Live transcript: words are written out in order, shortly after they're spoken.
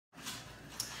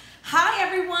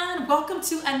everyone, welcome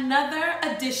to another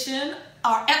edition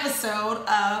or episode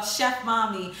of Chef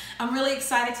Mommy. I'm really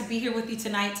excited to be here with you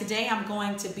tonight. Today I'm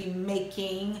going to be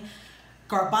making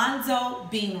garbanzo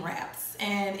bean wraps,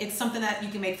 and it's something that you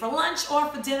can make for lunch or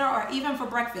for dinner or even for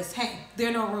breakfast. Hey, there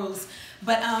are no rules.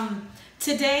 But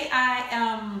today I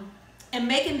am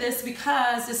making this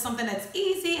because it's something that's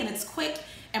easy and it's quick,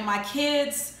 and my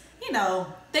kids, you know,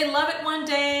 they love it one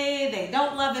day, they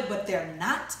don't love it, but they're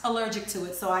not allergic to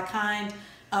it. So I kind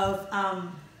of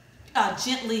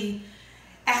gently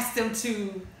ask them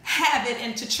to have it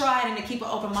and to try it and to keep an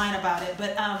open mind about it.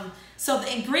 But so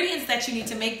the ingredients that you need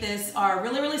to make this are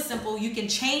really, really simple. You can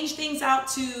change things out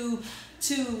to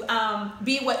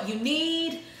be what you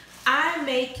need. I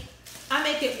make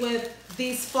it with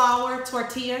these flour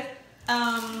tortillas.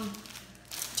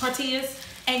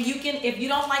 And you can, if you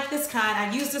don't like this kind,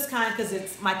 I use this kind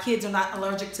because my kids are not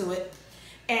allergic to it.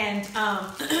 And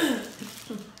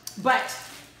but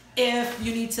if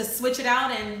you need to switch it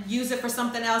out and use it for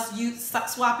something else, you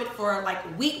swap it for like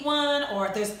wheat one, or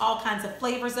there's all kinds of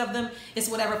flavors of them. It's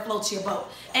whatever floats your boat.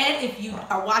 And if you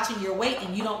are watching your weight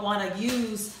and you don't want to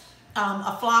use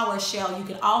a flour shell, you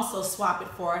can also swap it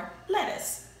for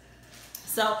lettuce.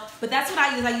 So, but that's what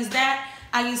I use. I use that.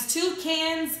 I use 2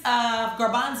 cans of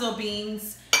garbanzo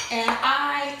beans, and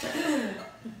I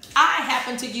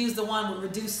happen to use the one with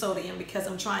reduced sodium because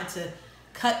I'm trying to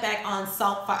cut back on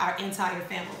salt for our entire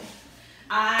family.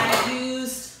 I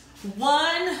used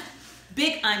 1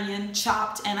 big onion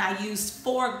chopped, and I used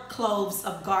 4 cloves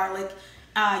of garlic.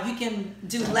 You can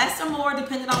do less or more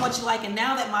depending on what you like. And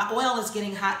now that my oil is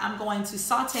getting hot, I'm going to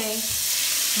saute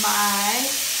my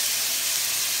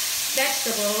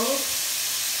vegetables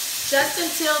just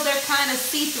until they're kind of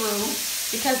see-through,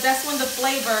 because that's when the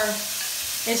flavor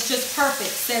is just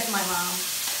perfect, says my mom.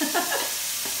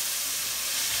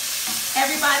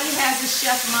 Everybody has a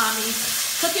chef mommy.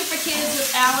 Cooking for kids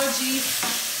with allergies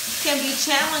can be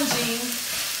challenging,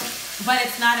 but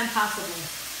it's not impossible.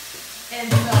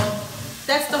 And so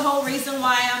that's the whole reason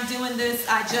why I'm doing this.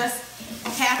 I just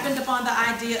happened upon the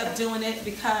idea of doing it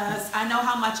because I know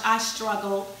how much I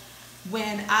struggled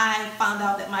when I found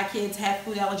out that my kids had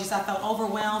food allergies. I felt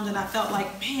overwhelmed, and I felt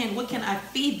like, man, what can I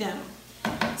feed them?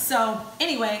 So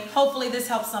anyway, hopefully this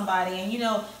helps somebody. And you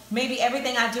know, maybe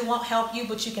everything I do won't help you,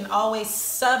 but you can always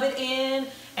sub it in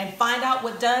and find out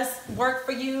what does work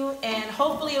for you, and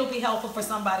hopefully it'll be helpful for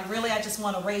somebody. Really, I just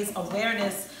want to raise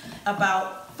awareness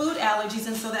about food allergies,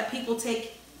 and so that people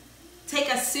take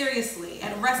us seriously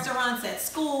at restaurants, at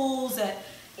schools, at,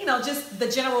 you know, just the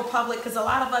general public. Because a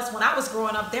lot of us, when I was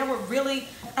growing up,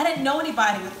 I didn't know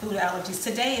anybody with food allergies.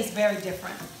 Today is very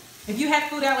different. If you had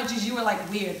food allergies, you were like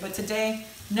weird, but today,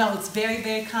 no, it's very,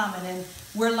 very common, and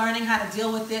we're learning how to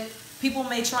deal with it. People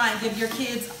may try and give your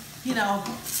kids, you know,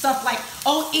 stuff like,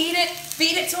 oh, eat it,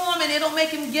 feed it to them, and it'll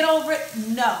make them get over it.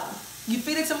 No, you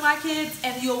feed it to my kids,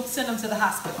 and you'll send them to the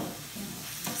hospital.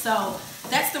 So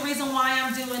that's the reason why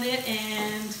I'm doing it,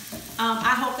 and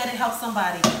I hope that it helps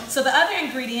somebody. So the other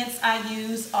ingredients I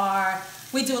use are,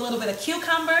 we do a little bit of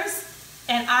cucumbers,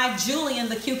 and I julienne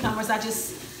the cucumbers. I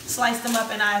just slice them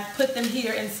up and I put them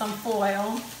here in some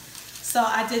foil. So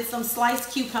I did some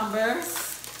sliced cucumbers,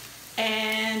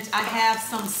 and I have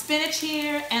some spinach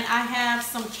here, and I have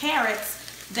some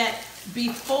carrots that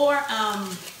before,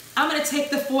 I'm gonna take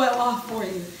the foil off for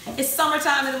you. It's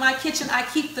summertime, and in my kitchen I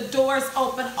keep the doors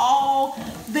open all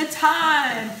the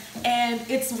time, and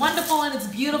it's wonderful and it's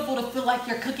beautiful to feel like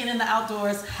you're cooking in the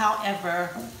outdoors. However,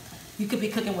 you could be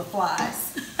cooking with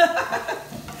flies.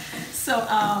 So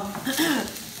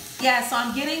yeah, so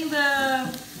I'm getting the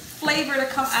flavor to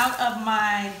come out of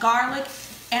my garlic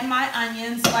and my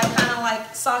onions by kind of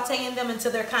like sauteing them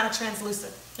until they're kind of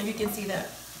translucent, and you can see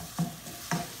that.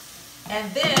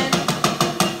 And then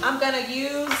I'm gonna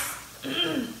use,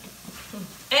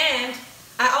 and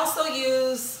I also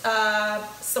use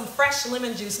some fresh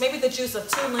lemon juice, maybe the juice of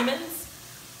 2 lemons.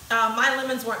 My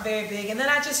lemons weren't very big. And then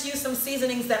I just use some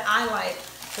seasonings that I like.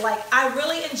 Like, I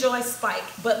really enjoy Spike,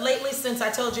 but lately, since I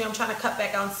told you I'm trying to cut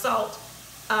back on salt,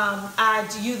 I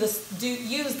use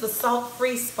the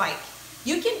salt-free Spike.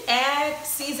 You can add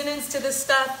seasonings to this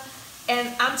stuff,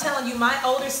 and I'm telling you, my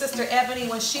older sister Ebony,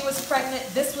 when she was pregnant,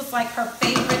 this was like her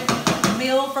favorite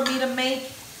meal for me to make.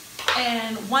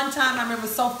 And one time, I remember,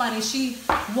 so funny, she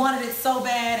wanted it so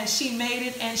bad, and she made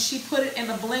it, and she put it in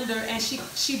the blender, and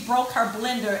she broke her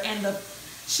blender, and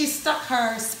she stuck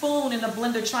her spoon in the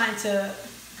blender trying to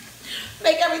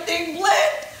make everything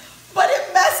blend, but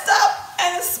it messed up,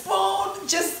 and the spoon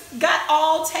just got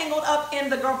all tangled up in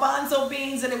the garbanzo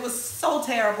beans, and it was so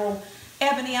terrible.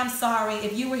 Ebony, I'm sorry.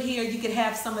 If you were here, you could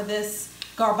have some of this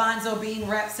garbanzo bean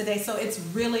wraps today. So it's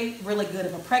really, really good.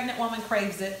 If a pregnant woman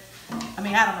craves it, I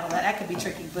mean, I don't know, that could be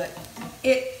tricky, but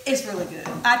it's really good.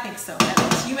 I think so.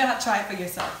 You may have to try it for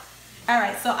yourself. All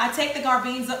right, so I take the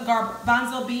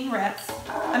garbanzo bean wraps,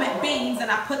 beans, and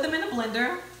I put them in a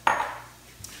blender.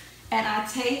 And I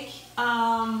take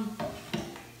my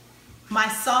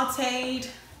sauteed,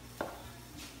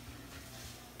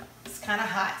 it's kind of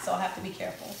hot, so I'll have to be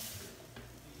careful.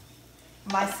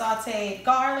 My sauteed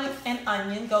garlic and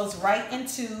onion goes right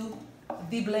into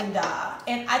the blender.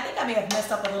 And I think I may have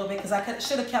messed up a little bit because I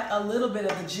should have kept a little bit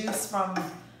of the juice from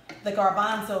the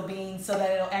garbanzo beans so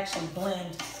that it'll actually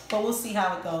blend. But we'll see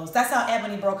how it goes. That's how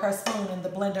Ebony broke her spoon in the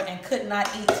blender and could not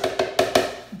eat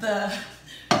the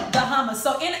hummus.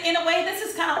 So in a way, this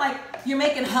is kind of like you're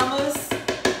making hummus,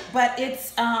 but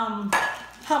it's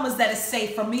hummus that is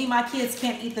safe. For me, my kids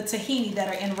can't eat the tahini that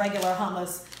are in regular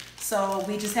hummus. So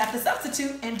we just have to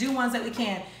substitute and do ones that we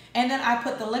can. And then I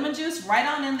put the lemon juice right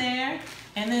on in there.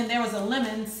 And then there was a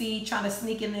lemon seed trying to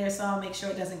sneak in there, so I'll make sure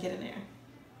it doesn't get in there.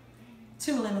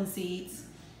 2 lemon seeds.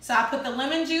 So I put the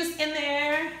lemon juice in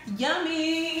there.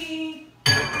 Yummy.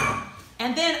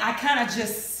 And then I kind of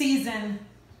just season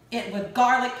it with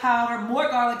garlic powder, more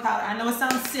garlic powder. I know it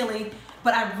sounds silly,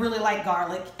 but I really like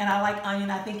garlic and I like onion.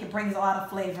 I think it brings a lot of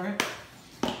flavor.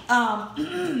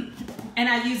 And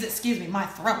I use it, excuse me, my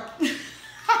throat. And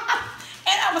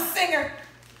I'm a singer.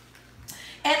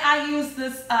 And I use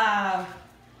this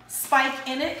spike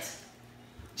in it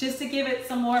just to give it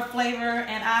some more flavor.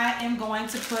 And I am going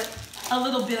to put a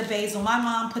little bit of basil. My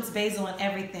mom puts basil in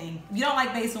everything. If you don't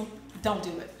like basil, don't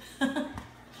do it.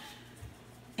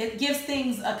 It gives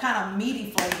things a kind of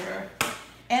meaty flavor.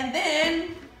 And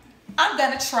then I'm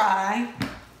gonna try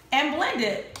and blend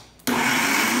it.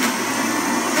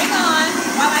 Hang on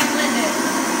while I blend it.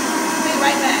 I'll be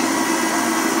right back.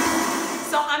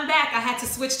 So I'm back. I had to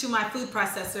switch to my food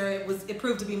processor. It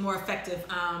proved to be more effective.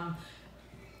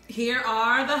 Here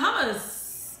are the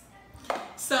hummus.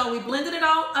 So we blended it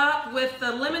all up with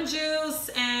the lemon juice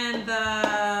and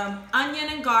the onion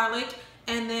and garlic.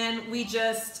 And then we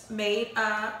just made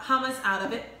hummus out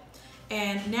of it.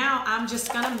 And now I'm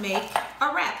just gonna make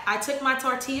a wrap. I took my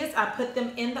tortillas, I put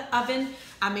them in the oven.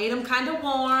 I made them kind of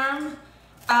warm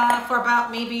for about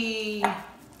maybe,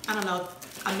 I don't know,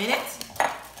 a minute.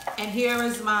 And here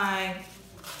is I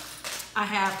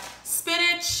have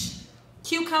spinach,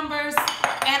 cucumbers,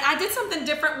 and I did something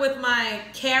different with my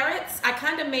carrots. I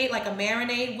kind of made like a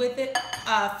marinade with it,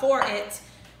 for it,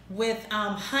 with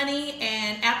honey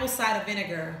and apple cider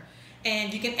vinegar.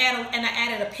 And you can add, and I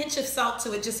added a pinch of salt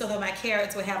to it just so that my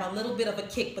carrots would have a little bit of a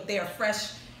kick, but they are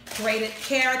fresh grated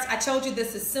carrots. I told you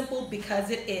this is simple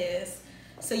because it is.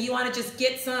 So you want to just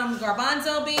get some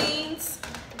garbanzo beans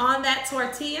on that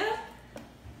tortilla,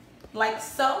 like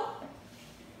so.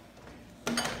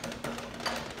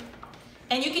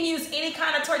 And you can use any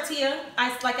kind of tortilla,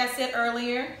 like I said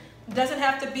earlier. It doesn't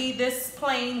have to be this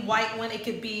plain white one. It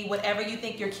could be whatever you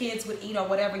think your kids would eat or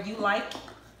whatever you like.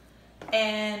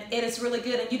 And it is really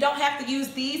good. And you don't have to use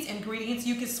these ingredients.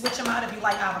 You can switch them out if you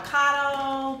like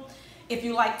avocado, if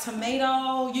you like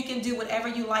tomato. You can do whatever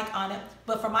you like on it.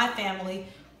 But for my family,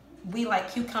 we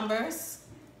like cucumbers,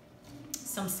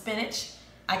 some spinach.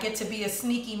 I get to be a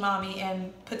sneaky mommy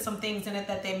and put some things in it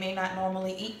that they may not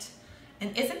normally eat.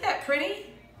 And isn't that pretty?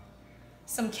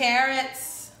 Some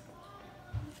carrots.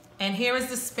 And here is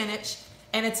the spinach.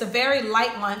 And it's a very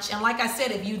light lunch. And like I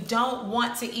said, if you don't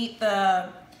want to eat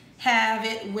have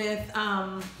it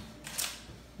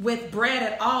with bread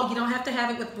at all, you don't have to have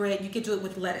it with bread. You could do it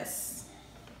with lettuce.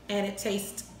 And it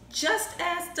tastes just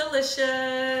as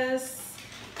delicious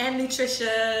and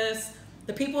nutritious.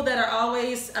 The people that are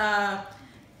always,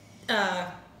 the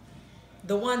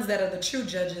ones that are the true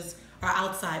judges are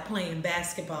outside playing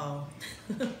basketball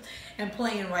and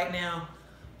playing right now.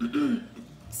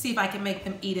 See if I can make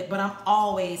them eat it, but I'm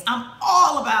all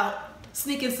about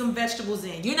sneaking some vegetables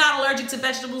in. You're not allergic to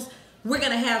vegetables, we're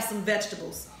gonna have some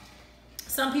vegetables.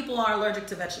 Some people are allergic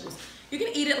to vegetables. You can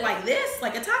eat it like this,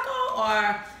 like a taco,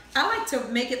 or I like to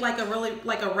make it like a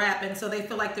wrap, and so they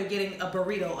feel like they're getting a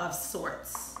burrito of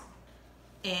sorts.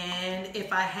 And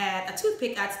if I had a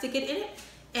toothpick, I'd stick it in it,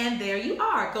 and there you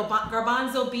are.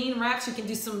 Garbanzo bean wraps. You can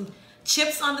do some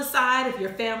chips on the side if your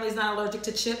family's not allergic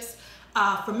to chips.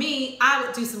 For me, I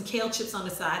would do some kale chips on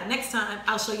the side. Next time,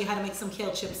 I'll show you how to make some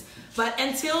kale chips. But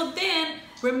until then,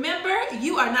 remember,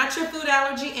 you are not your food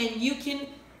allergy, and you can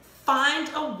find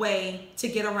a way to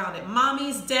get around it.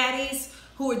 Mommies, daddies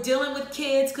who are dealing with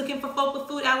kids, cooking for folk with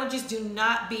food allergies, do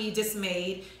not be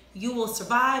dismayed. You will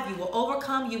survive, you will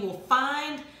overcome, you will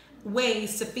find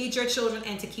ways to feed your children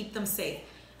and to keep them safe.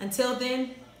 Until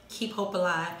then, keep hope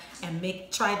alive and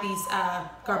try these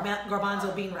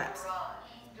garbanzo bean wraps.